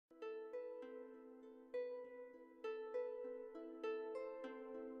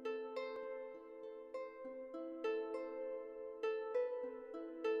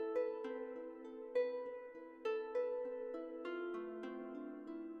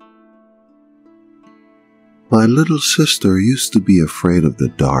My little sister used to be afraid of the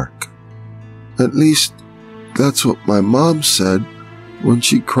dark. At least, that's what my mom said when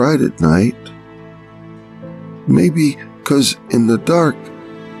she cried at night. Maybe 'cause in the dark,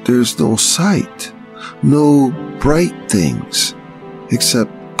 there's no sight, no bright things,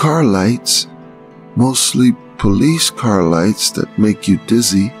 except car lights, mostly police car lights that make you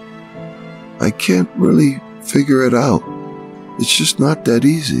dizzy. I can't really figure it out. It's just not that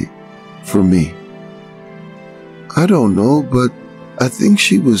easy for me. I don't know, but I think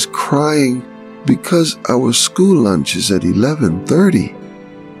she was crying because our school lunch is at 11:30.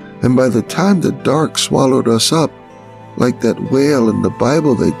 And by the time the dark swallowed us up, like that whale in the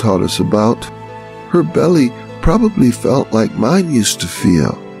Bible they taught us about, her belly probably felt like mine used to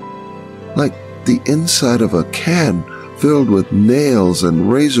feel. Like the inside of a can filled with nails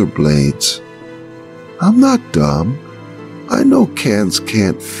and razor blades. I'm not dumb. I know cans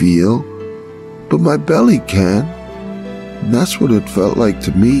can't feel, but my belly can. And that's what it felt like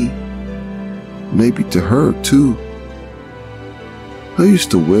to me. Maybe to her, too. I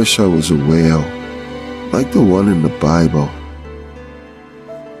used to wish I was a whale, like the one in the Bible.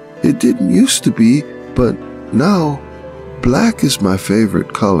 It didn't used to be, but now, black is my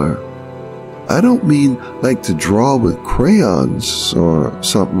favorite color. I don't mean like to draw with crayons or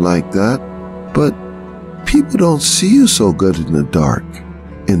something like that, but people don't see you so good in the dark,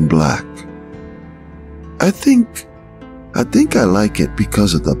 in black. I think I like it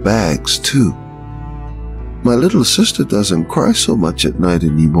because of the bags, too. My little sister doesn't cry so much at night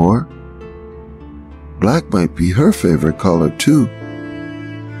anymore. Black might be her favorite color, too.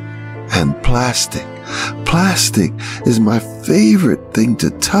 And plastic. Plastic is my favorite thing to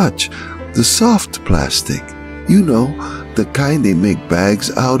touch. The soft plastic. You know, the kind they make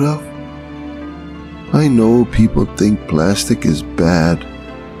bags out of. I know people think plastic is bad,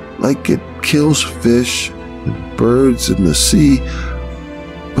 like it kills fish and birds in the sea,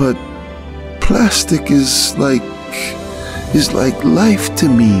 but plastic is like life to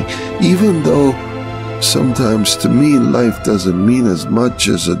me, even though sometimes to me life doesn't mean as much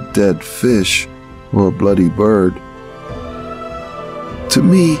as a dead fish or a bloody bird. To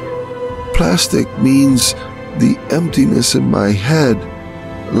me, plastic means the emptiness in my head,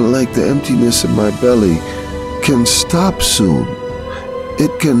 like the emptiness in my belly, can stop soon.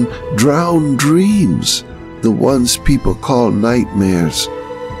 It can drown dreams, the ones people call nightmares,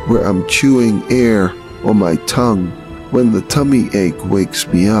 where I'm chewing air on my tongue when the tummy ache wakes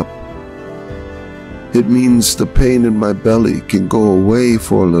me up. It means the pain in my belly can go away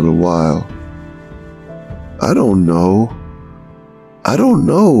for a little while. I don't know. I don't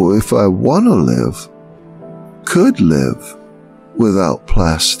know if I want to live, could live, without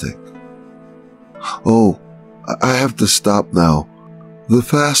plastic. Oh, I have to stop now. The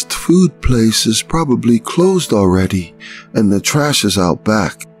fast food place is probably closed already, and the trash is out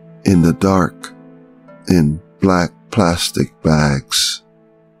back in the dark, in black plastic bags.